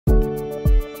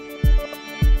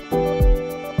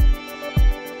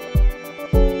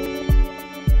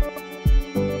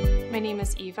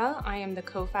Eva. I am the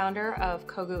co-founder of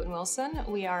Kogut Wilson.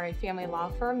 We are a family law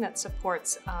firm that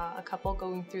supports a couple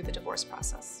going through the divorce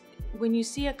process. When you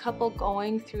see a couple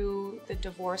going through the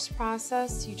divorce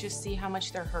process, you just see how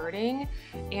much they're hurting.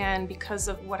 And because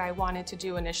of what I wanted to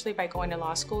do initially by going to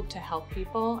law school to help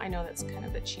people, I know that's kind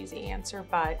of a cheesy answer,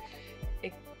 but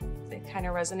it kind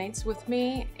of resonates with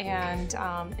me, and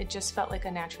it just felt like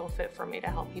a natural fit for me to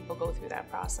help people go through that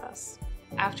process.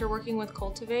 After working with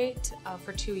Cultivate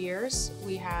for 2 years,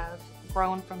 we have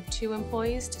grown from 2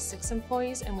 employees to 6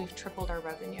 employees, and we've tripled our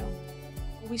revenue.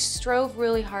 We strove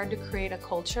really hard to create a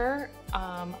culture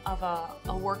of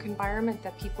a work environment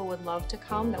that people would love to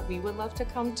come, that we would love to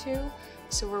come to.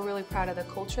 So we're really proud of the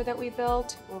culture that we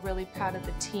built. We're really proud of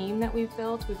the team that we've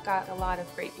built. We've got a lot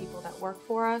of great people that work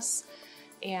for us.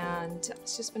 And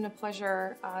it's just been a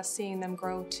pleasure seeing them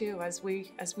grow too as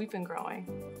we've been growing.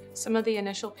 Some of the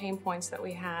initial pain points that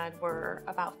we had were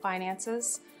about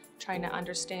finances, trying to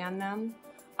understand them,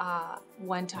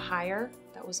 when to hire.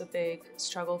 That was a big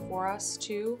struggle for us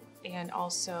too. And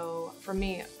also for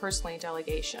me personally,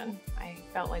 delegation. I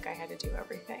felt like I had to do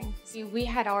everything. See, we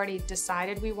had already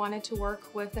decided we wanted to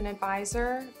work with an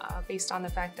advisor based on the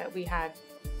fact that we had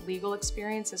legal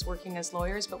experience as working as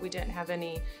lawyers, but we didn't have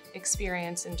any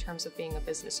experience in terms of being a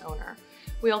business owner.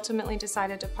 We ultimately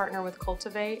decided to partner with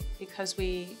Cultivate because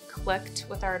we clicked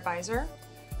with our advisor.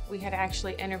 We had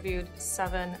actually interviewed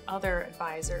 7 other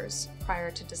advisors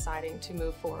prior to deciding to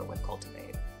move forward with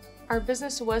Cultivate. Our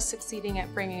business was succeeding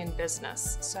at bringing in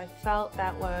business, so I felt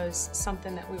that was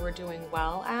something that we were doing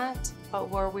well at, but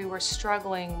where we were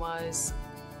struggling was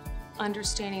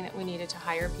understanding that we needed to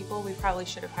hire people. We probably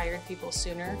should have hired people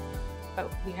sooner,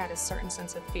 but we had a certain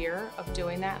sense of fear of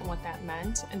doing that and what that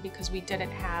meant. And because we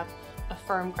didn't have a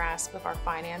firm grasp of our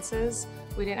finances,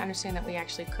 we didn't understand that we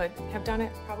actually could have done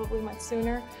it probably much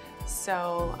sooner.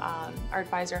 So our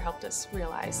advisor helped us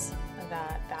realize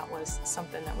that that was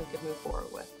something that we could move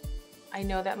forward with. I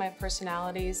know that my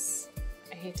personality's,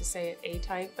 I hate to say it,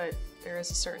 A-type, but there is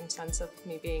a certain sense of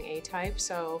me being A-type.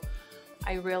 So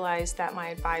I realized that my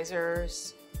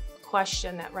advisor's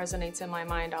question that resonates in my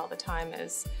mind all the time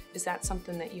is that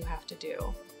something that you have to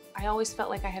do? I always felt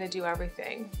like I had to do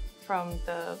everything, from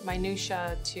the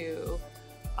minutia to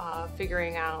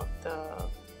figuring out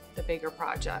the bigger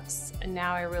projects. And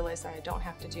now I realize that I don't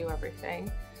have to do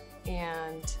everything.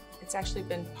 And it's actually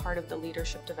been part of the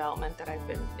leadership development that I've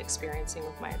been experiencing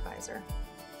with my advisor.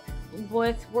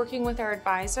 With working with our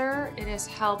advisor, it has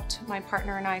helped my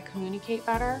partner and I communicate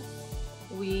better.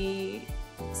 We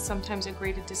sometimes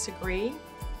agree to disagree,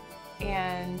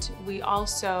 and we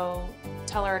also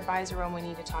tell our advisor when we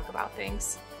need to talk about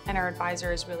things. And our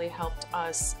advisor has really helped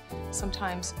us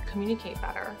sometimes communicate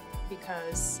better,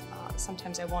 because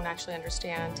sometimes I won't actually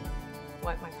understand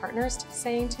what my partner is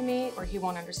saying to me, or he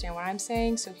won't understand what I'm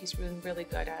saying, so he's really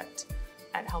good at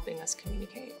helping us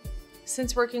communicate.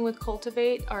 Since working with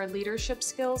Cultivate, our leadership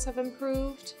skills have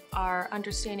improved, our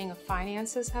understanding of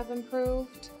finances have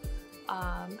improved,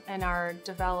 and our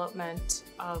development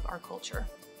of our culture.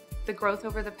 The growth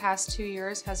over the past 2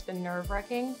 years has been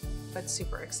nerve-wracking, but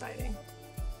super exciting.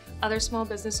 Other small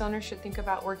business owners should think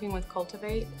about working with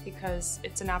Cultivate because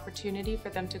it's an opportunity for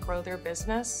them to grow their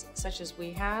business, such as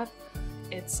we have.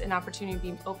 It's an opportunity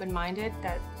to be open-minded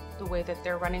that the way that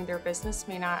they're running their business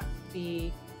may not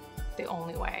be the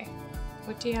only way.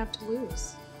 What do you have to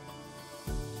lose?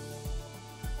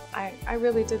 I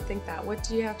really did think that. What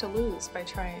do you have to lose by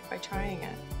trying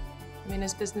it? I mean,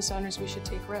 as business owners, we should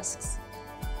take risks.